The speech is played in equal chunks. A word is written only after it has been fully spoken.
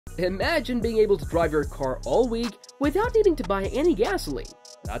Imagine being able to drive your car all week without needing to buy any gasoline.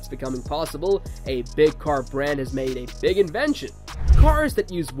 That's becoming possible. A big car brand has made a big invention: cars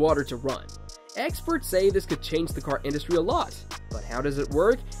that use water to run. Experts say this could change the car industry a lot. But how does it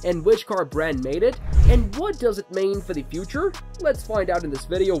work, and which car brand made it, and what does it mean for the future? Let's find out in this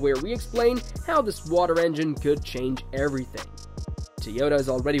video, where we explain how this water engine could change everything. Toyota is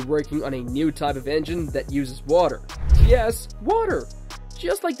already working on a new type of engine that uses water. Yes, water!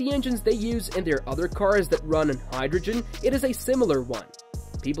 Just like the engines they use in their other cars that run on hydrogen, it is a similar one.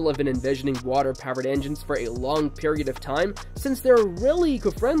 People have been envisioning water-powered engines for a long period of time, since they're really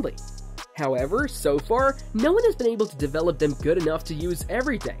eco-friendly. However, so far, no one has been able to develop them good enough to use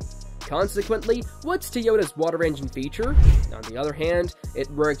every day. Consequently, what's Toyota's water engine feature? On the other hand, it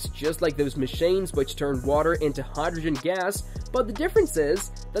works just like those machines which turn water into hydrogen gas, but the difference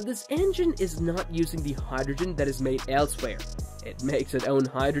is that this engine is not using the hydrogen that is made elsewhere. It makes its own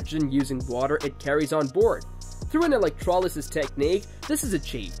hydrogen using water it carries on board. Through an electrolysis technique, this is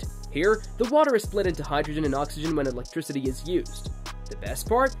achieved. Here, the water is split into hydrogen and oxygen when electricity is used. The best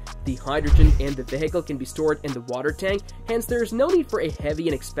part? The hydrogen in the vehicle can be stored in the water tank, hence there is no need for a heavy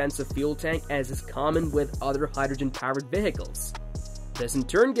and expensive fuel tank as is common with other hydrogen-powered vehicles. This in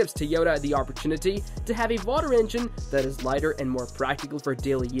turn gives Toyota the opportunity to have a water engine that is lighter and more practical for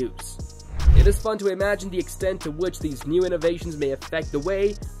daily use. It is fun to imagine the extent to which these new innovations may affect the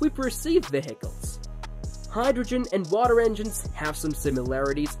way we perceive vehicles. Hydrogen and water engines have some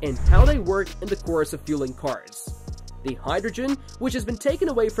similarities in how they work in the course of fueling cars. The hydrogen, which has been taken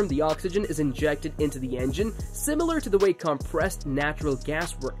away from the oxygen, is injected into the engine, similar to the way compressed natural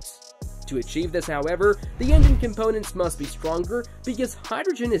gas works. To achieve this, however, the engine components must be stronger because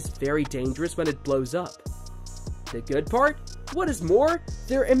hydrogen is very dangerous when it blows up. The good part? What is more,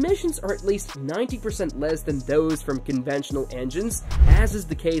 their emissions are at least 90% less than those from conventional engines, as is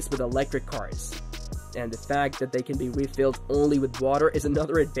the case with electric cars. And the fact that they can be refilled only with water is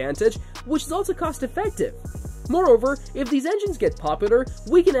another advantage, which is also cost-effective. Moreover, if these engines get popular,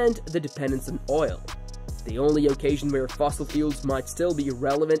 we can end the dependence on oil. The only occasion where fossil fuels might still be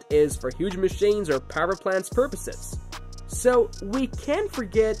relevant is for huge machines or power plants purposes. So, we can't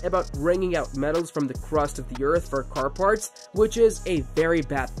forget about wringing out metals from the crust of the earth for car parts, which is a very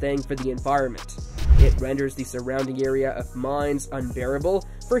bad thing for the environment. It renders the surrounding area of mines unbearable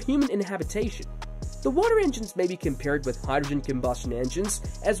for human inhabitation. The water engines may be compared with hydrogen combustion engines,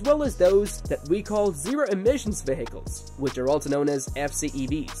 as well as those that we call zero-emissions vehicles, which are also known as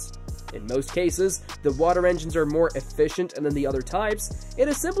FCEVs. In most cases, the water engines are more efficient than the other types. It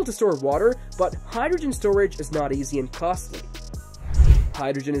is simple to store water, but hydrogen storage is not easy and costly.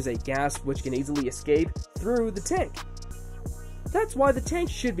 Hydrogen is a gas which can easily escape through the tank. That's why the tank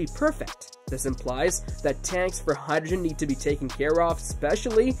should be perfect. This implies that tanks for hydrogen need to be taken care of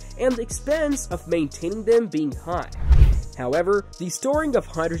specially, and the expense of maintaining them being high. However, the storing of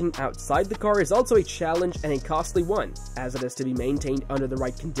hydrogen outside the car is also a challenge and a costly one, as it is to be maintained under the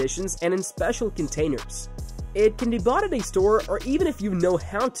right conditions and in special containers. It can be bought at a store, or even if you know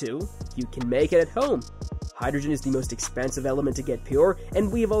how to, you can make it at home. Hydrogen is the most expensive element to get pure,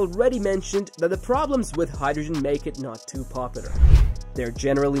 and we have already mentioned that the problems with hydrogen make it not too popular. They're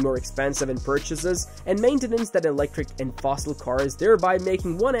generally more expensive in purchases and maintenance than electric and fossil cars, thereby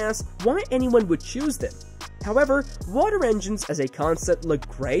making one ask why anyone would choose them. However, water engines as a concept look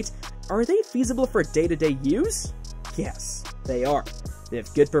great. Are they feasible for day-to-day use? Yes, they are. They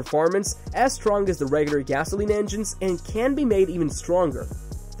have good performance, as strong as the regular gasoline engines, and can be made even stronger.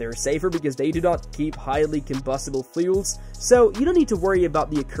 They're safer because they do not keep highly combustible fuels, so you don't need to worry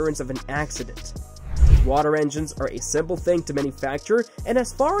about the occurrence of an accident. Water engines are a simple thing to manufacture, and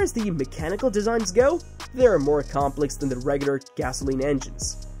as far as the mechanical designs go, they are more complex than the regular gasoline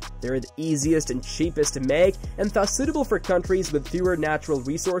engines. They're the easiest and cheapest to make, and thus suitable for countries with fewer natural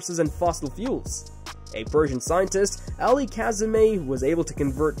resources and fossil fuels. A Persian scientist, Ali Kazemi, was able to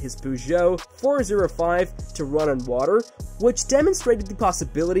convert his Peugeot 405 to run on water, which demonstrated the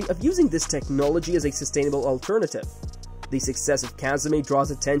possibility of using this technology as a sustainable alternative. The success of Kazemi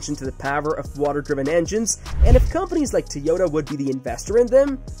draws attention to the power of water-driven engines, and if companies like Toyota would be the investor in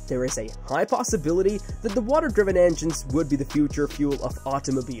them, there is a high possibility that the water-driven engines would be the future fuel of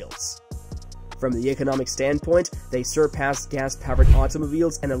automobiles. From the economic standpoint, they surpass gas-powered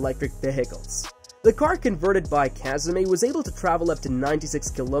automobiles and electric vehicles. The car converted by Kazemi was able to travel up to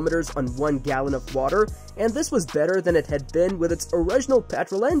 96 kilometers on 1 gallon of water, and this was better than it had been with its original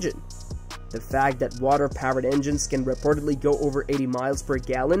petrol engine. The fact that water-powered engines can reportedly go over 80 miles per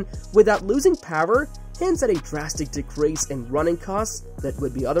gallon without losing power hints at a drastic decrease in running costs that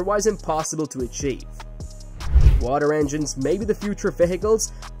would be otherwise impossible to achieve. Water engines may be the future of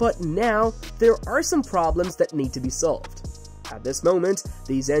vehicles, but now there are some problems that need to be solved. At this moment,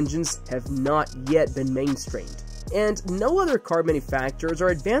 these engines have not yet been mainstreamed, and no other car manufacturers are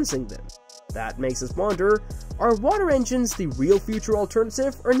advancing them. That makes us wonder, are water engines the real future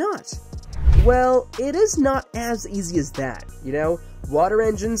alternative or not? Well, it is not as easy as that, you know? Water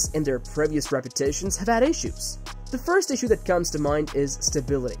engines in their previous reputations have had issues. The first issue that comes to mind is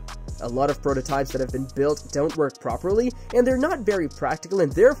stability. A lot of prototypes that have been built don't work properly, and they're not very practical,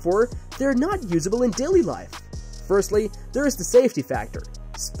 and therefore, they're not usable in daily life. Firstly, there is the safety factor.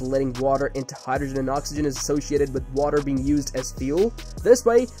 Splitting water into hydrogen and oxygen is associated with water being used as fuel. This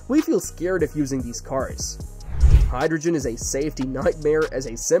way, we feel scared of using these cars. Hydrogen is a safety nightmare, as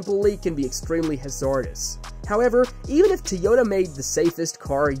a simple leak can be extremely hazardous. However, even if Toyota made the safest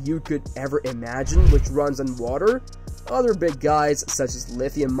car you could ever imagine, which runs on water, other big guys such as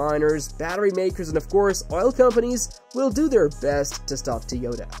lithium miners, battery makers, and of course oil companies will do their best to stop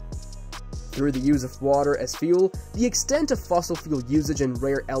Toyota. Through the use of water as fuel, the extent of fossil fuel usage in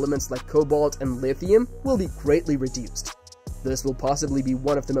rare elements like cobalt and lithium will be greatly reduced. This will possibly be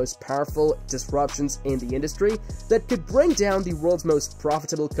one of the most powerful disruptions in the industry that could bring down the world's most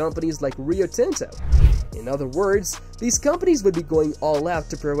profitable companies like Rio Tinto. In other words, these companies would be going all out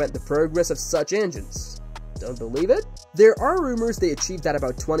to prevent the progress of such engines. Don't believe it? There are rumors they achieved that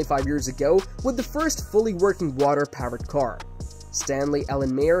about 25 years ago with the first fully working water-powered car. Stanley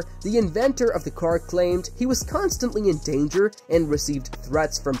Allen Mayer, the inventor of the car, claimed he was constantly in danger and received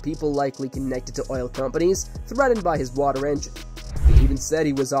threats from people likely connected to oil companies, threatened by his water engine. He even said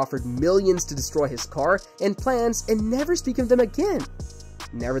he was offered millions to destroy his car and plans and never speak of them again.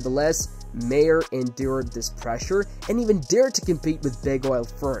 Nevertheless, Mayer endured this pressure and even dared to compete with big oil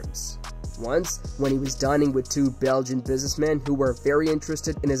firms. Once, when he was dining with two Belgian businessmen who were very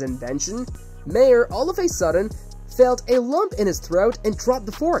interested in his invention, Mayer all of a sudden felt a lump in his throat and dropped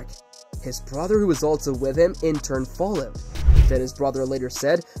the fork. His brother, who was also with him, in turn followed. Then his brother later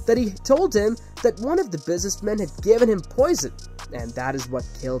said that he told him that one of the businessmen had given him poison, and that is what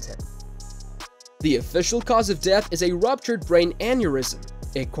killed him. The official cause of death is a ruptured brain aneurysm,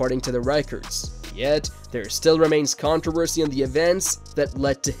 according to the records. Yet, there still remains controversy on the events that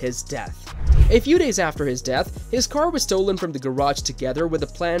led to his death. A few days after his death, his car was stolen from the garage together with the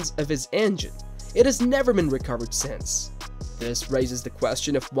plans of his engine. It has never been recovered since. This raises the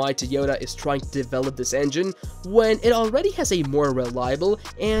question of why Toyota is trying to develop this engine when it already has a more reliable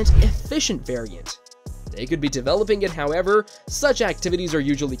and efficient variant. They could be developing it, however, such activities are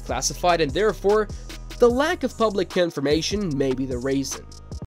usually classified and therefore, the lack of public information may be the reason.